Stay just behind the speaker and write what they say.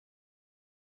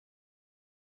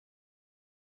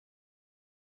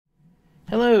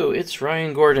Hello, it's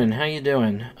Ryan Gordon. How you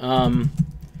doing?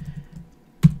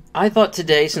 I thought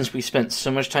today, since we spent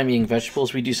so much time eating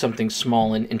vegetables, we'd do something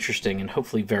small and interesting and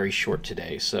hopefully very short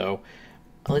today. So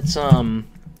let's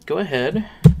go ahead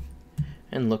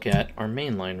and look at our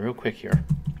main line real quick here.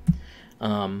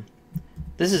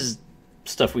 This is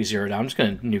stuff we zeroed out. I'm just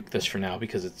going to nuke this for now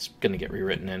because it's going to get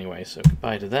rewritten anyway, so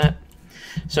goodbye to that.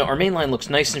 So our main line looks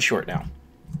nice and short now.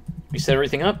 We set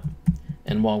everything up,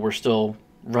 and while we're still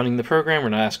running the program, we're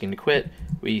not asking to quit.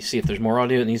 We see if there's more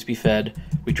audio that needs to be fed,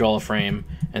 we draw a frame,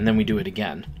 and then we do it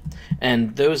again.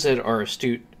 And those that are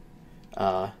astute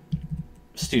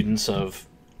students of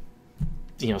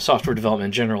software development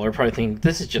in general are probably thinking,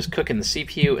 this is just cooking the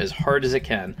CPU as hard as it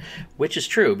can, which is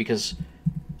true because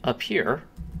up here,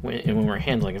 when we're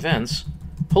handling events,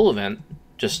 pull event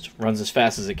just runs as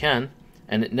fast as it can,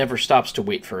 and it never stops to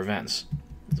wait for events.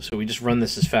 So we just run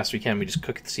this as fast as we can. We just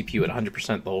cook the CPU at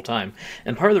 100% the whole time.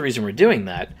 And part of the reason we're doing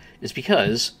that is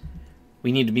because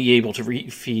we need to be able to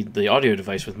feed the audio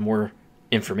device with more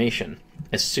information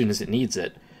as soon as it needs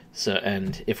it. So,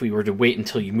 and if we were to wait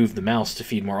until you move the mouse to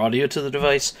feed more audio to the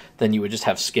device, then you would just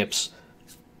have skips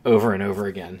over and over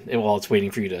again while it's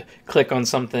waiting for you to click on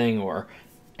something or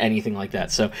anything like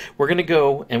that. So we're going to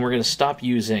go and we're going to stop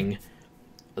using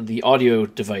the audio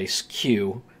device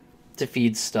queue to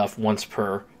feed stuff once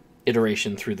per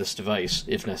iteration through this device,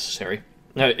 if necessary.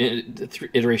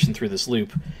 Iteration through this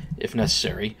loop, if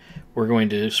necessary. We're going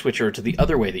to switch over to the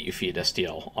other way that you feed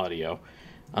SDL audio.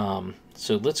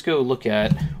 So let's go look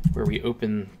at where we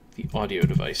open the audio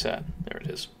device at. There it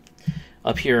is.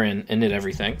 Up here in init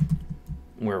everything,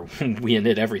 where we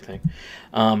init everything.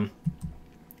 When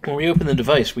we open the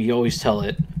device, we always tell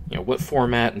it what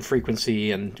format and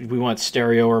frequency, and we want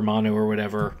stereo or mono or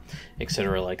whatever,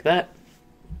 etc. like that.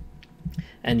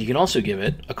 And you can also give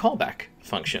it a callback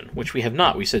function, which we have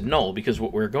not. We said null because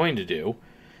what we're going to do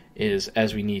is,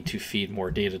 as we need to feed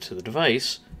more data to the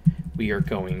device, we are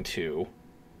going to,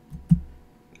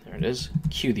 there it is,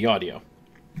 cue the audio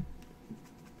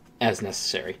as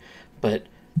necessary. But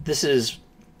this is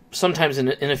sometimes an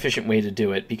inefficient way to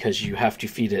do it because you have to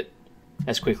feed it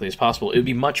as quickly as possible. It would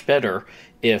be much better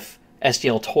if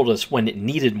SDL told us when it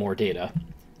needed more data,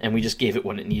 and we just gave it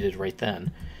when it needed right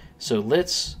then. So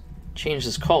let's change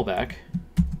this callback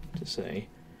to say,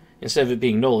 instead of it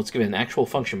being null, let's give it an actual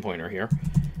function pointer here.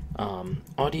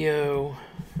 Audio,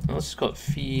 let's just call it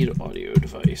feed audio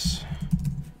device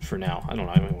for now. I don't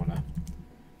know, I might want to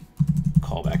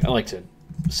callback. I like to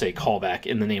say callback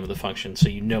in the name of the function so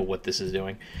you know what this is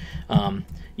doing.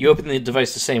 You open the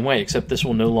device the same way, except this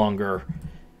will no longer,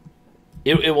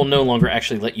 it will no longer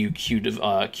actually let you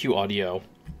queue audio.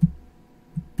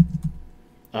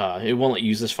 It won't let you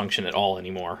use this function at all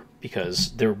anymore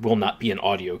because there will not be an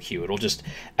audio queue. It'll just,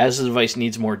 as the device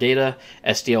needs more data,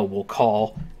 SDL will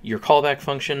call your callback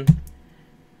function,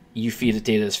 you feed it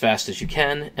data as fast as you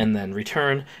can, and then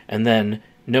return, and then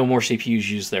no more CPUs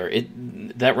used there.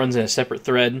 That runs in a separate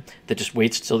thread that just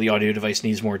waits till the audio device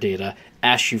needs more data,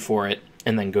 asks you for it,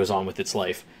 and then goes on with its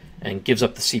life, and gives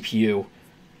up the CPU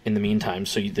in the meantime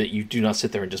so that you do not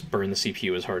sit there and just burn the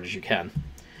CPU as hard as you can.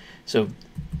 So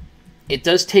it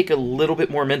does take a little bit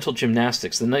more mental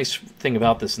gymnastics. The nice thing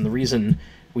about this, and the reason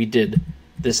we did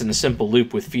this in a simple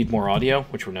loop with feed more audio,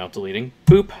 which we're now deleting,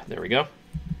 boop, there we go,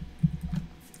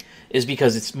 is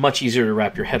because it's much easier to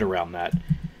wrap your head around that.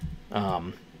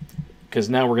 Because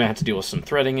now we're going to have to deal with some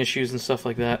threading issues and stuff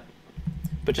like that.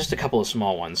 But just a couple of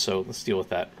small ones, so let's deal with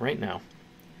that right now.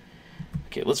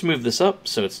 Okay, let's move this up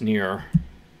so it's near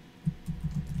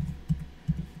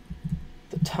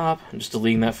the top. I'm just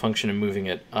deleting that function and moving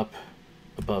it up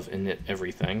above init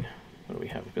everything. What do we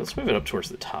have? Let's move it up towards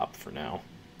the top for now.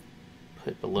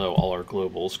 Put it below all our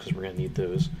globals because we're going to need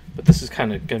those. But this is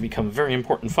kind of going to become a very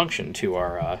important function to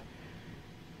our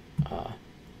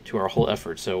whole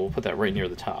effort, so we'll put that right near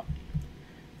the top.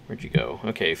 Where'd you go?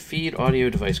 Okay, feed audio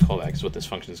device callback is what this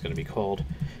function is going to be called,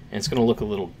 and it's going to look a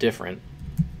little different.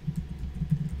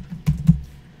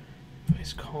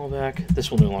 Device callback.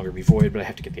 This will no longer be void, but I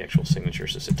have to get the actual signature,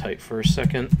 so sit tight for a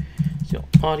second. Still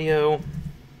audio.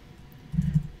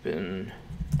 Open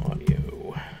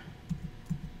audio.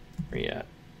 Where you at?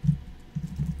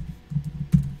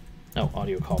 Oh,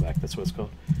 audio callback. That's what it's called.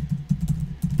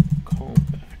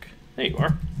 Callback. There you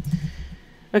are.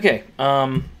 Okay.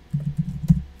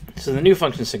 So the new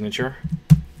function signature,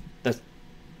 this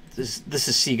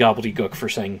is C gobbledygook for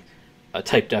saying a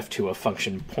type def to a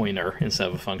function pointer instead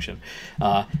of a function.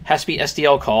 Has to be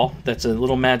SDL call. That's a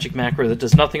little magic macro that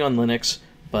does nothing on Linux,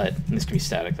 but this can be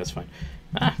static. That's fine.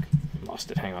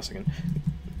 Lost it. Hang on a second.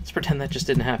 Let's pretend that just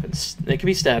didn't happen. It can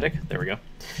be static. There we go.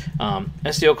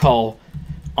 SDL call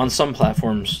on some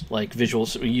platforms like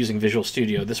using Visual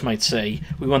Studio, this might say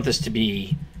we want this to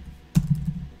be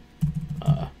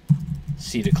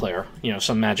cdeclare,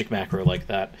 some magic macro like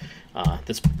that,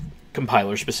 that's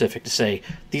compiler specific to say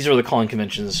these are the calling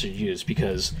conventions that should use,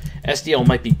 because SDL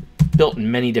might be built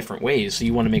in many different ways, so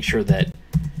you want to make sure that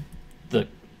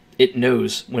it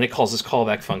knows when it calls this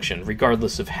callback function,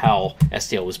 regardless of how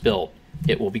SDL was built,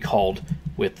 it will be called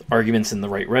with arguments in the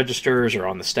right registers or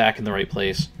on the stack in the right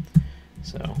place.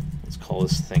 So let's call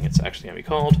this thing it's actually going to be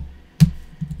called,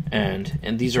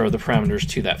 and these are the parameters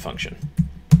to that function.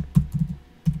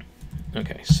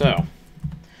 Okay, so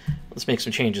let's make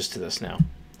some changes to this now.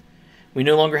 We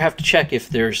no longer have to check if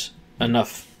there's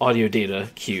enough audio data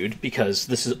queued, because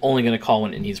this is only going to call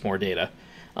when it needs more data.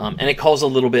 And it calls a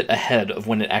little bit ahead of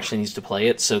when it actually needs to play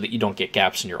it, so that you don't get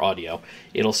gaps in your audio.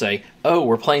 It'll say, oh,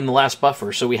 we're playing the last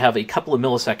buffer, so we have a couple of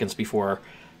milliseconds before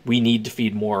we need to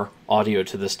feed more audio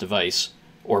to this device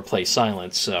or play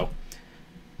silence, so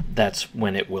that's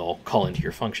when it will call into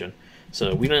your function.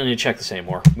 So we don't need to check this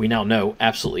anymore. We now know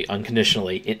absolutely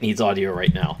unconditionally it needs audio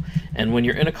right now. And when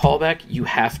you're in a callback, you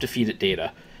have to feed it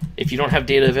data. If you don't have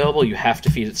data available, you have to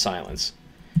feed it silence.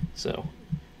 So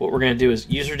what we're going to do is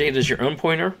user data is your own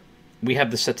pointer. We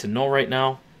have this set to null right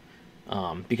now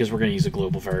because we're going to use a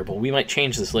global variable. We might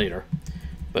change this later,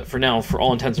 but for now, for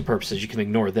all intents and purposes, you can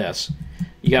ignore this.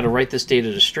 You got to write this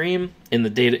data to stream in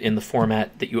the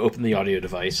format that you open the audio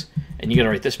device, and you got to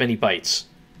write this many bytes.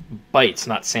 Bytes,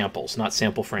 not samples, not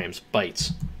sample frames,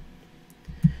 bytes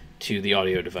to the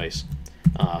audio device.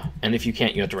 And if you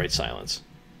can't, you have to write silence.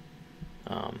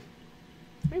 Let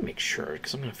me make sure,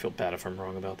 because I'm going to feel bad if I'm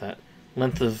wrong about that.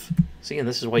 Length of, see, and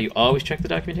this is why you always check the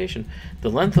documentation. The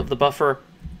length of the buffer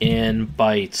in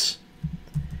bytes.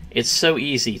 It's so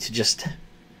easy to just,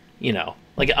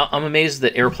 like, I'm amazed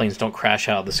that airplanes don't crash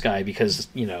out of the sky because,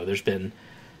 there's been,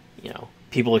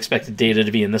 people expected data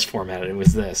to be in this format, and it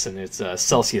was this, and it's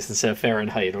Celsius instead of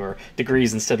Fahrenheit, or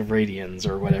degrees instead of radians,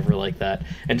 or whatever like that.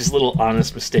 And just little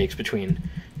honest mistakes between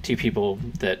two people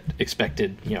that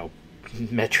expected,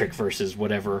 metric versus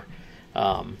whatever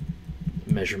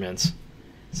measurements.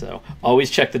 So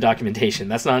always check the documentation.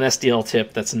 That's not an SDL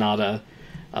tip. That's not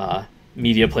a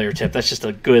media player tip. That's just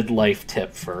a good life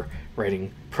tip for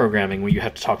writing programming when you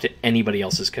have to talk to anybody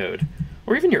else's code,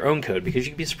 or even your own code, because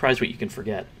you can be surprised what you can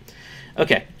forget.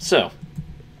 Okay, so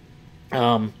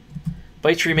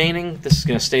bytes remaining. This is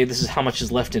going to stay. This is how much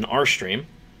is left in our stream.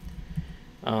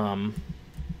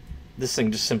 This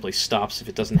thing just simply stops if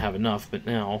it doesn't have enough, but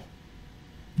now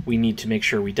we need to make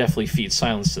sure we definitely feed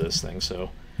silence to this thing. So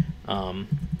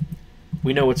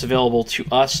we know what's available to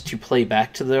us to play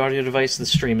back to the audio device. The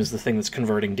stream is the thing that's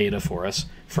converting data for us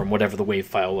from whatever the wave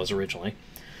file was originally.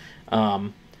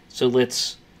 So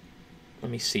let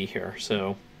me see here.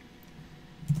 So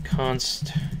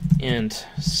const int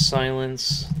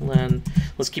silence len.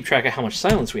 Let's keep track of how much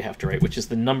silence we have to write, which is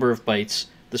the number of bytes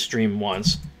the stream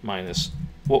wants minus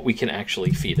what we can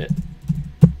actually feed it.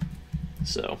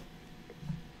 So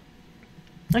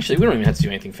actually, we don't even have to do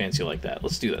anything fancy like that.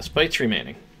 Let's do this. Bytes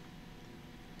remaining.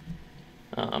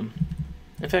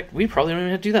 In fact, we probably don't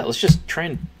even have to do that. Let's just try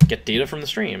and get data from the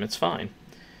stream. It's fine.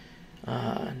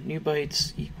 New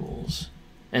bytes equals...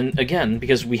 And again,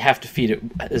 because we have to feed it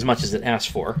as much as it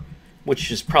asks for, which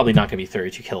is probably not going to be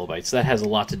 32 kilobytes. That has a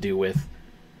lot to do with...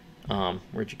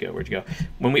 where'd you go?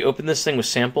 When we open this thing with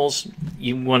samples,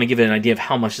 you want to give it an idea of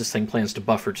how much this thing plans to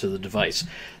buffer to the device.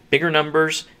 Bigger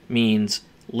numbers means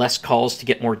less calls to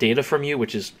get more data from you,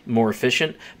 which is more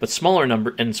efficient, but smaller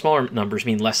numbers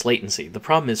mean less latency. The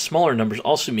problem is smaller numbers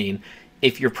also mean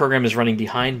if your program is running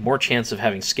behind, more chance of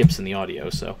having skips in the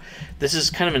audio. So this is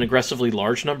kind of an aggressively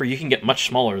large number. You can get much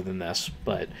smaller than this,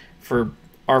 but for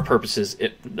our purposes,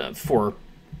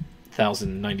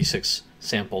 4,096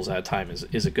 samples at a time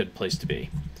is a good place to be.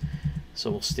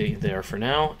 So we'll stay there for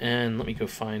now, and let me go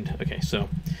find... Okay, so...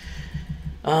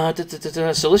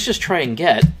 so let's just try and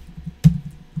get...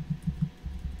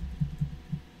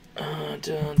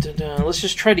 let's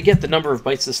just try to get the number of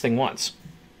bytes this thing wants.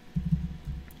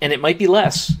 And it might be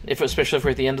less, especially if we're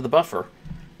at the end of the buffer,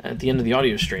 at the end of the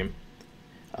audio stream.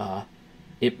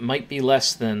 It might be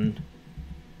less than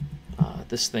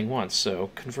this thing wants. So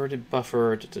converted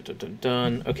buffer,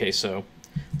 done. Okay, so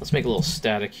let's make a little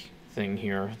static thing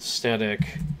here.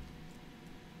 Static.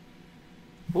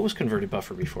 What was converted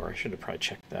buffer before? I should have probably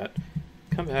checked that.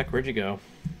 Come back, where'd you go?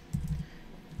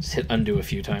 Just hit undo a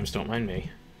few times, don't mind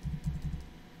me.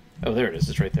 Oh, there it is,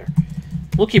 it's right there.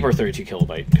 We'll keep our 32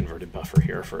 kilobyte converted buffer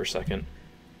here for a second.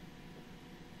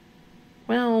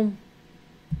 Well,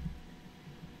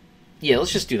 yeah,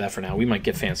 let's just do that for now. We might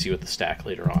get fancy with the stack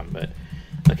later on, but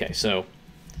okay, so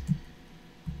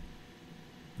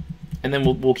And then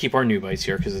we'll keep our new bytes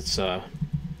here because it's you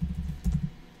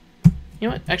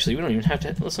know what? Actually, we don't even have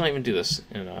to. Let's not even do this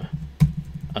in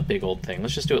a big old thing.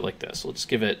 Let's just do it like this. We'll just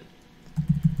give it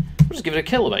a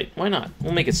kilobyte. Why not?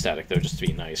 We'll make it static though, just to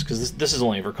be nice, because this is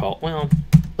only ever called. Well,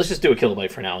 let's just do a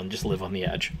kilobyte for now and just live on the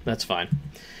edge. That's fine.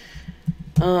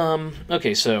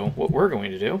 Okay, so what we're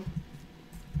going to do.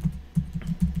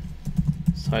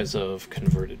 Size of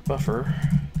converted buffer.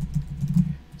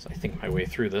 So I think my way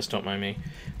through this, don't mind me.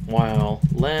 While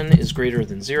len is greater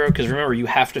than 0, because remember, you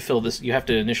have to fill this, you have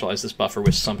to initialize this buffer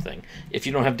with something. If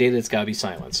you don't have data, it's got to be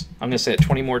silence. I'm going to say it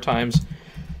 20 more times.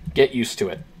 Get used to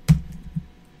it.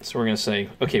 So we're going to say,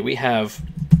 okay, we have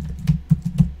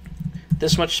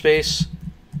this much space.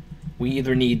 We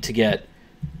either need to get,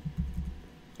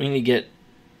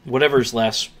 whatever's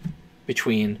less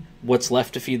between what's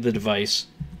left to feed the device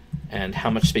and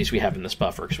how much space we have in this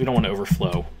buffer, because we don't want to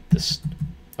overflow this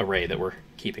array that we're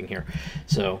keeping here.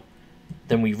 So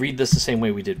then we read this the same way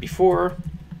we did before.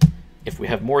 If we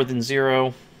have more than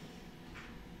 0,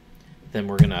 then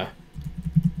we're gonna,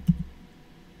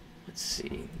 let's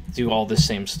see, do all this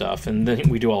same stuff, and then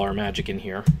we do all our magic in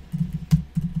here.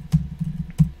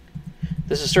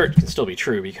 This assert can still be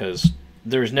true because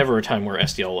there's never a time where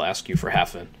SDL will ask you for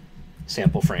half a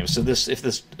sample frame. So this, if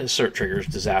this assert triggers,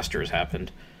 disaster has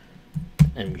happened,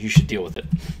 and you should deal with it.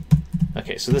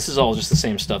 Okay, so this is all just the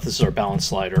same stuff. This is our balance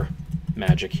slider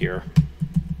magic here.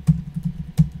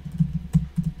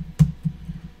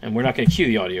 And we're not going to cue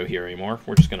the audio here anymore.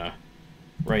 We're just going to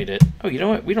write it. Oh, you know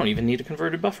what? We don't even need a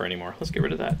converted buffer anymore. Let's get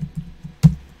rid of that.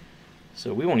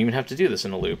 So we won't even have to do this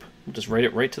in a loop. We'll just write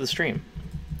it right to the stream.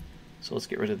 So let's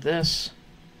get rid of this.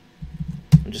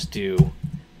 And just do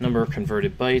number of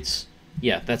converted bytes.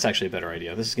 Yeah, that's actually a better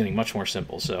idea. This is getting much more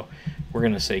simple. So we're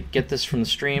going to say get this from the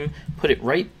stream, put it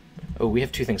right. Oh, we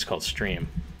have two things called stream.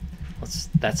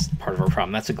 That's part of our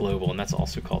problem. That's a global, and that's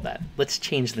also called that. Let's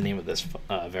change the name of this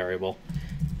variable.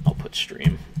 I'll put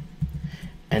stream.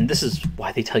 And this is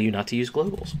why they tell you not to use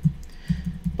globals.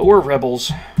 But we're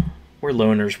rebels. We're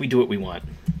loners. We do what we want.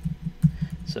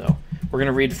 So we're going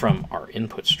to read from our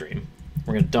input stream.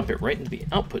 We're going to dump it right into the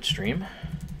output stream,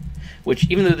 which,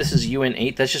 even though this is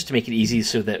UN8, that's just to make it easy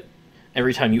so that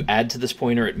every time you add to this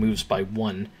pointer, it moves by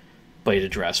 1 byte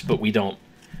address, but we don't.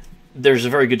 There's a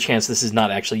very good chance this is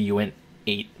not actually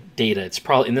UN8 data. It's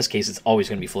probably, in this case, it's always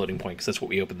going to be floating point because that's what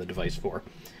we opened the device for.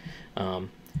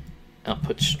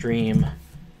 Output stream,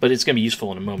 but it's going to be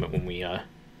useful in a moment when we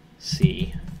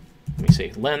see, when we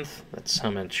say length, that's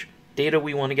how much data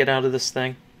we want to get out of this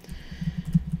thing.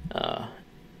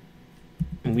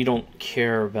 And we don't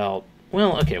care about,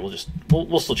 well, okay,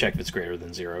 we'll still check if it's greater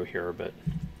than 0 here, but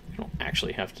we don't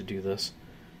actually have to do this.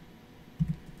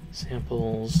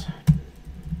 Samples.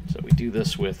 So we do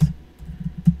this with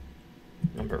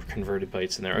number of converted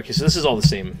bytes in there. Okay, so this is all the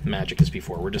same magic as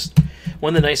before. We're just,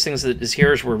 one of the nice things that is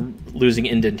here is we're losing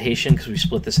indentation because we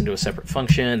split this into a separate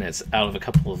function. And it's out of a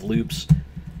couple of loops.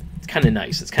 It's kind of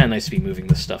nice. It's kind of nice to be moving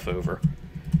this stuff over.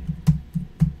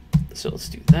 So let's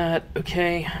do that.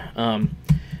 Okay.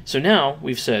 So now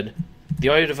we've said the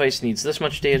audio device needs this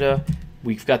much data.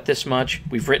 We've got this much.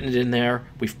 We've written it in there.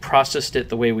 We've processed it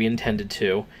the way we intended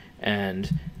to.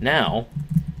 And now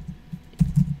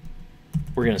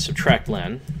we're going to subtract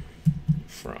len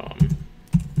from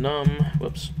num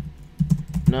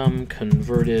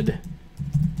converted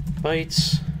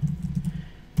bytes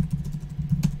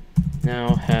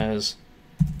now has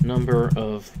number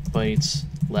of bytes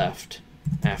left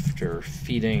after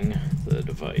feeding the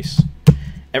device.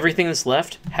 Everything that's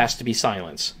left has to be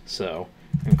silence. So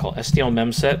I'm going to call SDL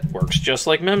memset. Works just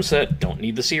like memset. Don't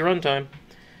need the C runtime.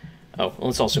 Oh,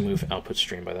 let's also move output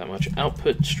stream by that much.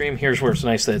 Output stream, here's where it's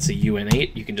nice that it's a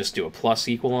UN8. You can just do a plus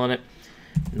equal on it.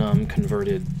 Num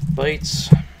converted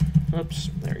bytes. Oops,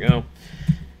 there we go.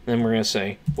 Then we're going to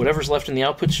say whatever's left in the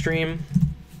output stream,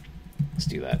 let's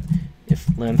do that. If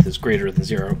length is greater than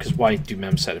 0, because why do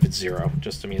memset if it's 0?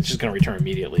 Just, I mean, it's just going to return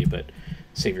immediately, but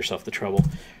save yourself the trouble.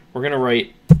 We're going to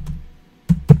write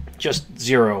just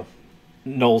 0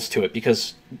 nulls to it,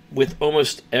 because with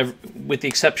almost with the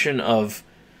exception of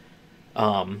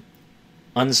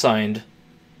unsigned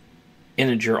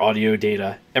integer audio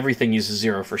data, everything uses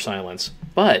 0 for silence.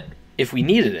 But if we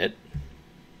needed it,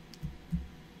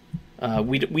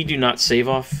 we do not save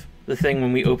off the thing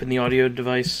when we open the audio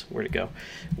device. Where'd it go?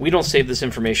 We don't save this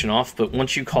information off, but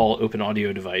once you call open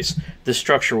audio device, the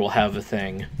structure will have a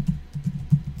thing,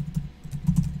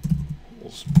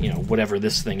 you know, whatever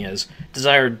this thing is.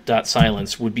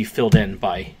 Desired.silence would be filled in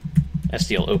by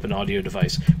SDL open audio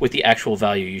device with the actual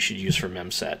value you should use for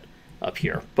memset. up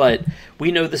here. But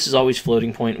we know this is always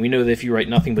floating point. We know that if you write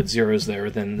nothing but zeros there,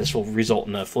 then this will result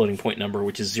in a floating point number,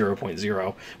 which is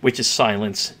 0.0, which is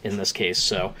silence in this case.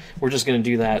 So we're just going to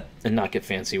do that and not get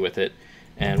fancy with it.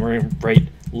 And we're going to write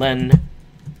len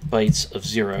bytes of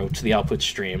 0 to the output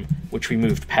stream, which we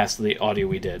moved past the audio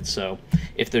we did. So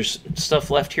if there's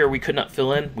stuff left here we could not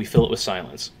fill in, we fill it with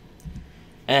silence.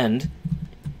 And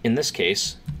in this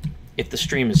case, if the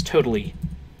stream is totally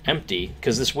empty,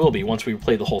 because this will be once we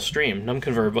play the whole stream, num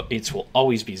convert bytes will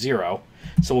always be 0,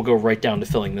 so we'll go right down to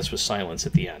filling this with silence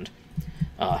at the end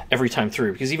every time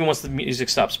through, because even once the music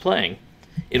stops playing,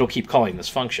 it'll keep calling this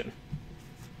function.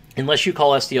 Unless you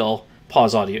call SDL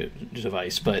pause audio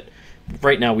device, but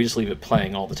right now we just leave it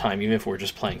playing all the time, even if we're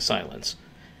just playing silence.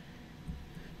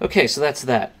 Okay, so that's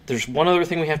that. There's one other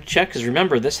thing we have to check, because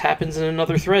remember, this happens in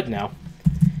another thread now.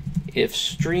 If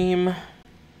stream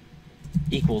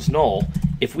equals null,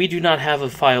 if we do not have a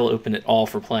file open at all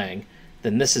for playing,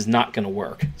 then this is not going to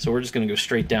work. So we're just going to go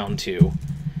straight down to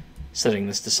setting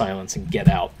this to silence and get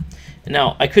out. And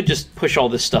now, I could just push all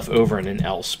this stuff over in an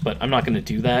else, but I'm not going to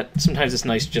do that. Sometimes it's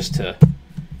nice just to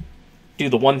do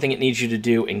the one thing it needs you to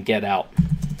do and get out.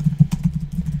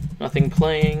 Nothing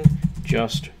playing,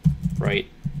 just write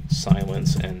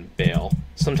silence and bail.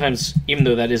 Sometimes, even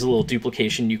though that is a little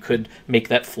duplication, you could make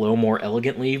that flow more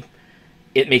elegantly.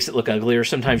 It makes it look uglier.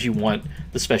 Sometimes you want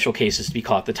the special cases to be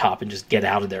caught at the top and just get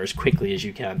out of there as quickly as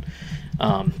you can.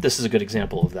 This is a good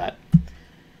example of that.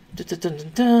 Dun, dun, dun,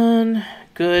 dun, dun.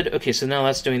 Good. Okay, so now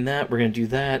that's doing that. We're going to do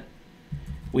that.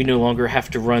 We no longer have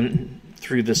to run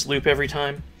through this loop every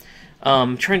time.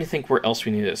 I'm trying to think where else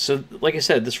we need this. So, like I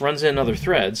said, this runs in another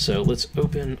thread, so let's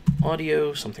open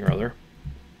audio something or other.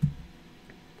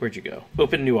 Where'd you go?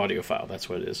 Open new audio file, that's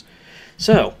what it is.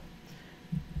 So,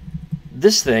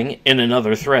 this thing, in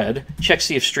another thread, checks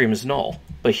see if stream is null.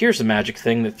 But here's the magic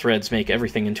thing that threads make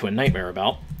everything into a nightmare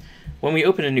about. When we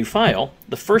open a new file,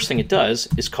 the first thing it does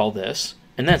is call this,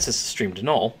 and that sets the stream to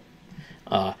null.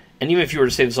 And even if you were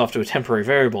to save this off to a temporary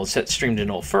variable and set stream to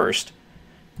null first,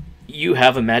 you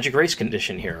have a magic race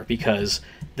condition here, because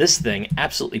this thing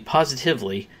absolutely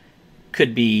positively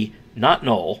could be not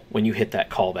null when you hit that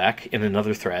callback in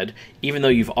another thread, even though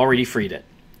you've already freed it,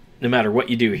 no matter what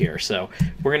you do here. So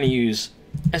we're going to use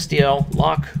SDL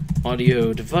lock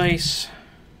audio device.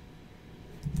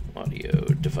 Audio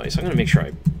device. I'm going to make sure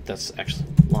that's actually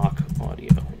lock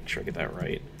audio. Make sure I get that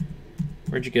right.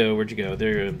 Where'd you go? Where'd you go?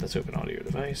 There. That's open audio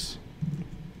device.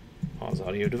 Pause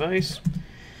audio device.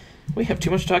 We have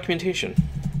too much documentation.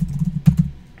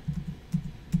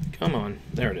 Come on.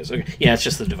 There it is. Okay. Yeah, it's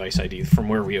just the device ID from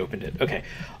where we opened it. Okay.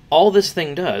 All this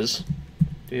thing does...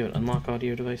 Do we have an unlock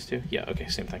audio device too? Yeah, okay,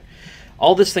 same thing.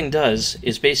 All this thing does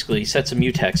is basically sets a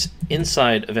mutex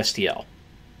inside of SDL.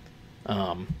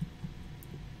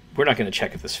 We're not going to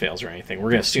check if this fails or anything. We're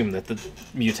going to assume that the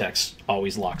mutex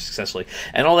always locks successfully.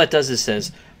 And all that does is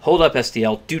says, hold up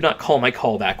SDL, do not call my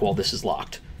callback while this is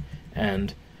locked.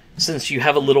 And since you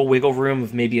have a little wiggle room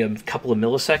of maybe a couple of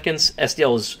milliseconds,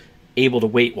 SDL is able to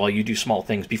wait while you do small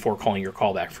things before calling your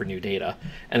callback for new data,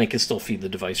 and it can still feed the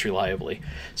device reliably.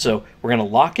 So we're going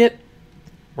to lock it,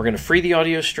 we're going to free the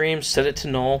audio stream, set it to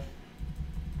null,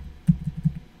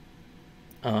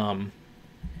 and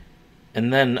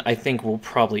then I think we'll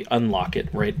probably unlock it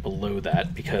right below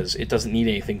that, because it doesn't need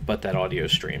anything but that audio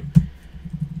stream.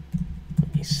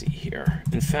 Let me see here.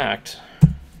 In fact,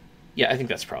 yeah, I think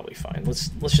that's probably fine. Let's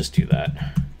just do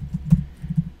that.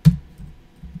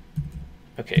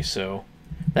 Okay, so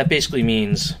that basically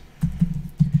means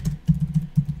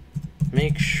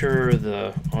make sure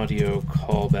the audio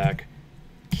callback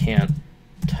can't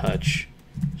touch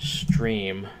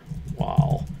stream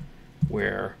while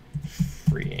we're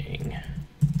freeing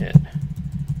it.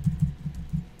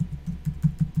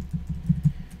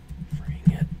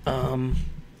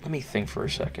 Let me think for a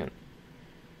second.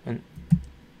 And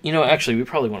you know, actually, we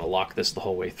probably want to lock this the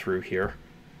whole way through here.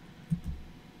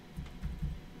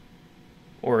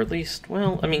 Or at least,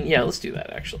 well, I mean, yeah, let's do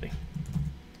that, actually.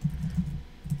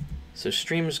 So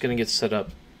stream is going to get set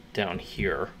up down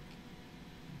here.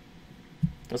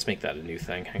 Let's make that a new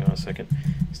thing. Hang on a second.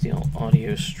 SDL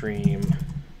audio stream,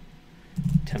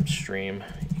 temp stream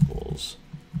equals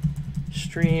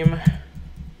stream.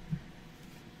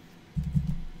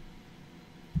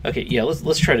 Okay, yeah,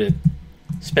 let's try to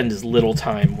spend as little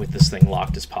time with this thing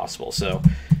locked as possible. So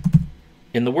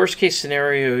in the worst case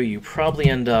scenario, you probably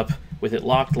end up with it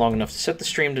locked long enough to set the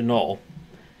stream to null,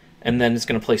 and then it's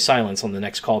going to play silence on the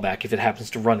next callback if it happens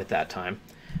to run at that time.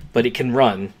 But it can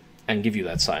run and give you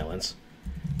that silence.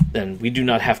 Then we do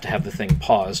not have to have the thing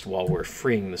paused while we're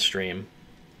freeing the stream.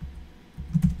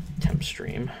 Temp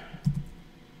stream.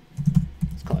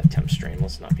 Let's call it temp stream.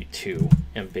 Let's not be too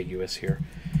ambiguous here.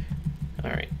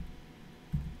 All right.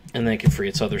 And then it can free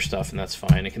its other stuff, and that's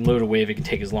fine. It can load a wave. It can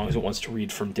take as long as it wants to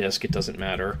read from disk. It doesn't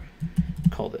matter.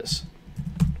 Call this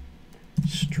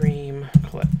stream.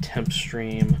 Call that temp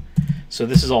stream. So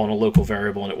this is all in a local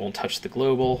variable, and it won't touch the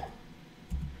global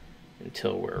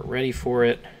until we're ready for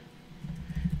it.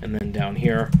 And then down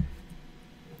here,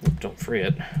 don't free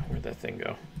it. Where'd that thing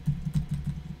go?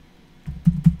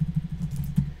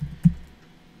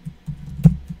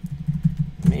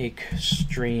 Make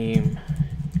stream,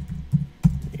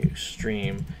 new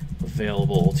stream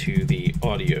available to the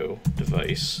audio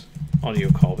device, audio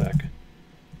callback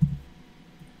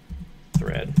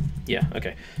thread. Yeah,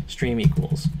 okay. Stream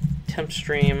equals temp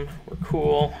stream. We're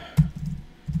cool.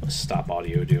 Let's stop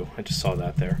audio do. I just saw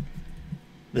that there.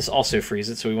 This also frees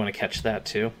it, so we want to catch that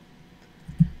too.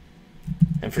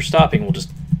 And for stopping, we'll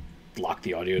just lock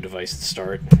the audio device at the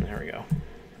start. There we go.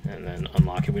 And then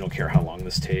unlock it. We don't care how long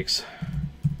this takes.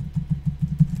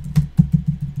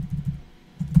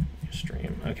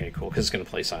 Stream. Okay, cool, because it's going to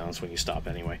play silence when you stop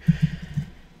anyway.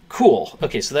 Cool.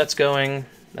 Okay, so that's going.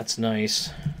 That's nice.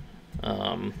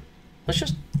 Let's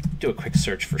just do a quick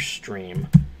search for stream.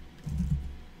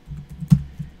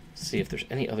 See if there's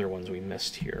any other ones we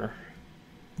missed here.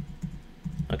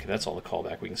 Okay, that's all the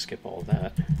callback. We can skip all of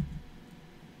that.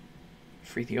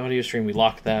 Free the audio stream. We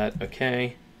locked that.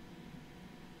 Okay.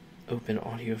 Open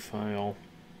audio file.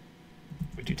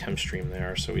 We do temp stream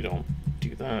there, so we don't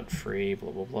do that. Free,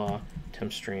 blah, blah, blah.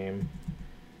 Temp stream,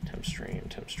 temp stream,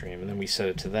 temp stream. And then we set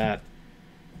it to that.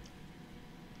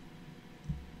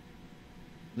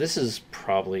 This is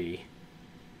probably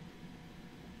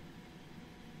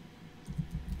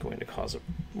going to cause a...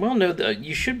 Well, no,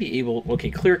 you should be able... Okay,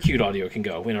 clear queued audio can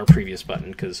go in our previous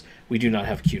button because we do not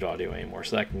have queued audio anymore,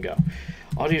 so that can go.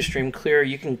 Audio stream clear.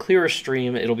 You can clear a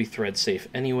stream. It'll be thread safe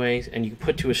anyway, and you can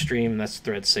put to a stream that's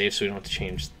thread safe, so we don't have to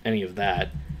change any of that.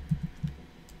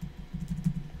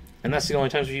 And that's the only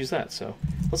times we use that, so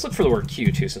let's look for the word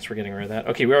queue, too, since we're getting rid of that.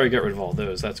 Okay, we already got rid of all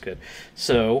those. That's good.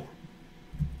 So,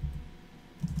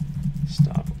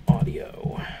 stop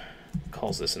audio.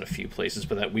 Calls this in a few places,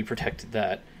 but that we protected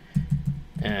that.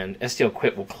 And SDL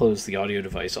quit will close the audio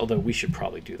device, although we should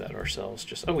probably do that ourselves.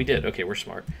 Just oh, we did. Okay, we're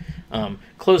smart.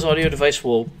 Close audio device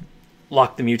will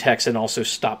lock the mutex and also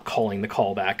stop calling the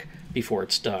callback before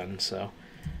it's done. So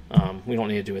we don't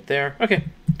need to do it there. Okay,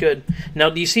 good. Now,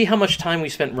 do you see how much time we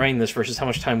spent writing this versus how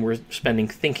much time we're spending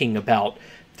thinking about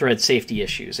thread safety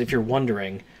issues? If you're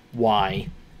wondering why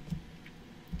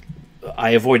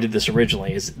I avoided this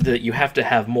originally, is that you have to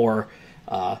have more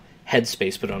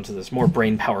headspace put onto this, more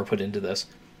brain power put into this,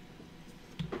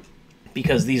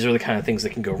 because these are the kind of things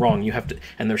that can go wrong. You have to,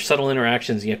 and they're subtle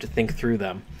interactions, you have to think through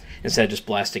them instead of just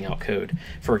blasting out code.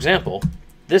 For example,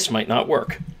 this might not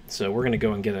work, so we're going to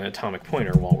go and get an atomic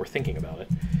pointer while we're thinking about it.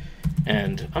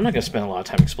 And I'm not going to spend a lot of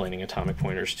time explaining atomic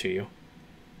pointers to you.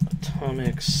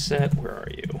 Atomic set, where are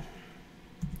you?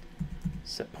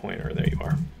 Set pointer, there you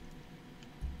are.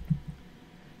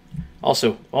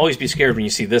 Also, always be scared when you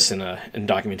see this in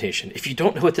documentation. If you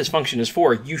don't know what this function is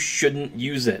for, you shouldn't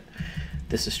use it.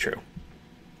 This is true.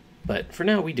 But for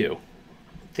now, we do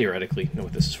theoretically know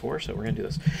what this is for, so we're going to do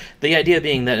this. The idea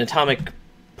being that an atomic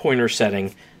pointer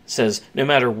setting says no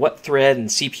matter what thread and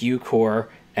CPU core,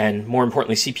 and more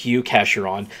importantly, CPU cache you're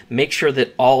on, make sure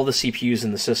that all the CPUs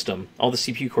in the system, all the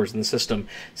CPU cores in the system,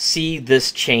 see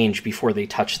this change before they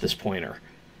touch this pointer.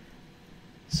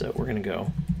 So we're going to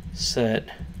go set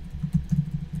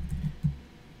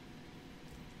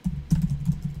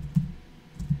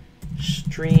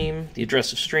stream, the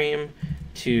address of stream,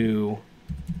 to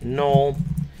null.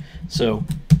 So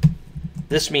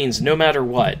this means no matter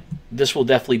what, this will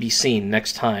definitely be seen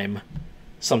next time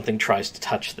something tries to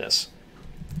touch this.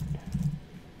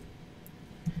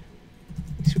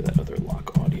 Let's see what that other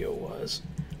lock audio was.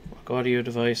 Lock audio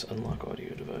device, unlock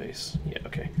audio device. Yeah,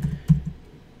 okay.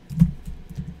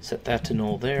 Set that to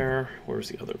null there. Where's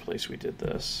the other place we did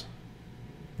this?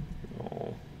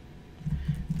 Null.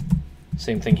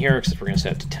 Same thing here, except we're going to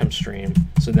set it to temp stream.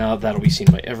 So now that'll be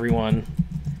seen by everyone.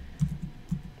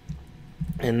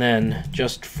 And then,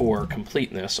 just for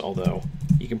completeness, although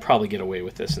you can probably get away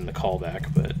with this in the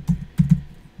callback, but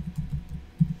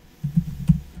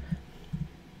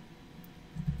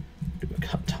do an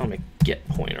atomic get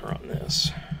pointer on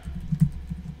this.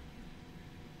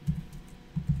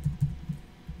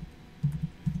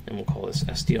 And we'll call this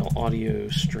SDL Audio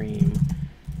Stream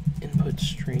Input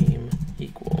Stream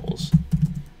equals.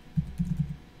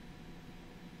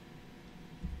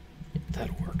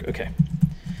 That'll work. Okay.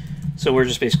 So we're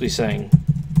just basically saying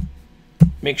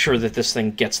make sure that this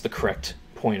thing gets the correct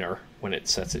pointer when it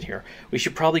sets it here. We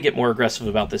should probably get more aggressive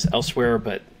about this elsewhere,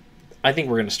 but I think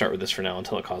we're going to start with this for now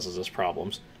until it causes us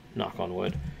problems. Knock on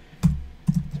wood.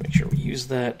 Let's make sure we use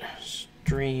that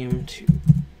stream to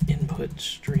input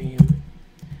stream.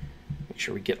 Make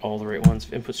sure we get all the right ones.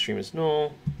 If input stream is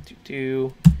null,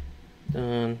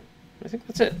 done. I think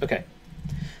that's it. Okay.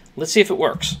 Let's see if it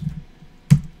works.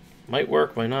 Might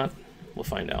work, might not. We'll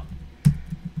find out.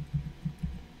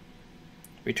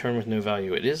 Return with no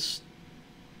value. It is.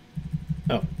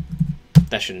 Oh,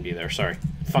 that shouldn't be there. Sorry.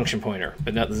 Function pointer,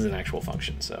 but no, this is an actual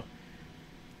function, so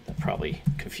that probably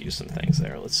confused some things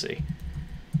there. Let's see.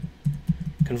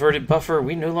 Converted buffer.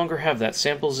 We no longer have that.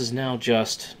 Samples is now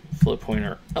just float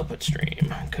pointer output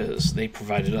stream because they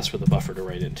provided us with a buffer to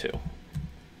write into.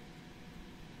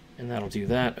 And that'll do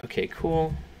that. Okay,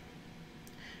 cool.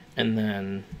 And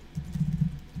then,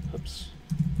 oops.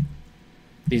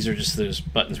 These are just those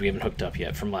buttons we haven't hooked up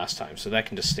yet from last time, so that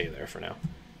can just stay there for now.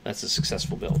 That's a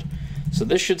successful build. So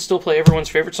this should still play everyone's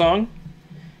favorite song.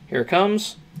 Here it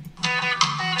comes.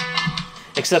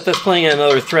 Except that's playing in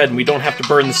another thread, and we don't have to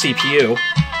burn the CPU.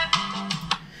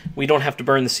 We don't have to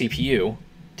burn the CPU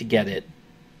to get it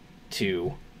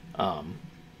to,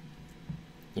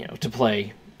 you know, to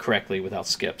play correctly without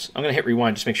skips. I'm going to hit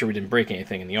rewind just to make sure we didn't break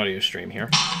anything in the audio stream here.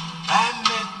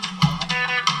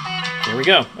 There we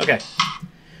go. Okay.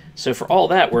 So for all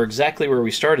that, we're exactly where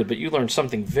we started, but you learned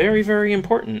something very, very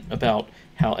important about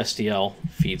how SDL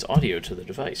feeds audio to the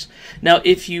device. Now,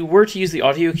 if you were to use the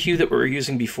audio queue that we were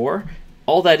using before,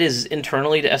 all that is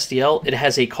internally to SDL, it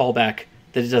has a callback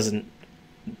that it doesn't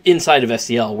inside of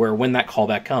SDL, where when that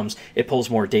callback comes, it pulls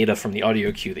more data from the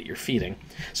audio queue that you're feeding.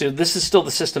 So this is still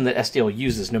the system that SDL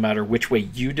uses no matter which way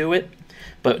you do it,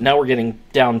 but now we're getting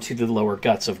down to the lower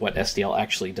guts of what SDL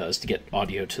actually does to get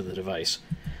audio to the device.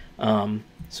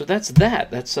 So that's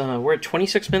that. That's we're at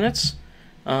 26 minutes.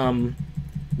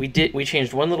 We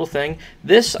changed one little thing.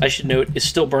 This, I should note, is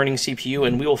still burning CPU,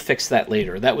 and we will fix that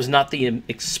later. That was not the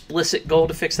explicit goal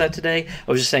to fix that today.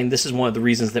 I was just saying this is one of the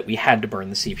reasons that we had to burn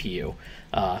the CPU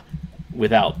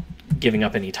without giving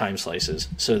up any time slices,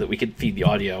 so that we could feed the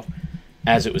audio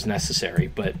as it was necessary.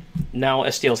 But now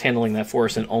SDL is handling that for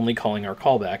us and only calling our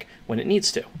callback when it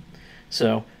needs to.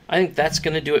 So I think that's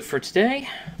going to do it for today,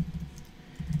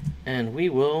 and we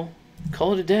will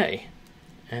call it a day.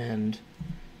 And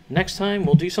next time,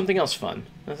 we'll do something else fun.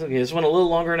 Okay, this went a little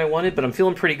longer than I wanted, but I'm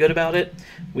feeling pretty good about it.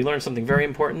 We learned something very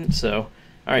important, so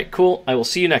all right, cool. I will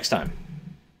see you next time.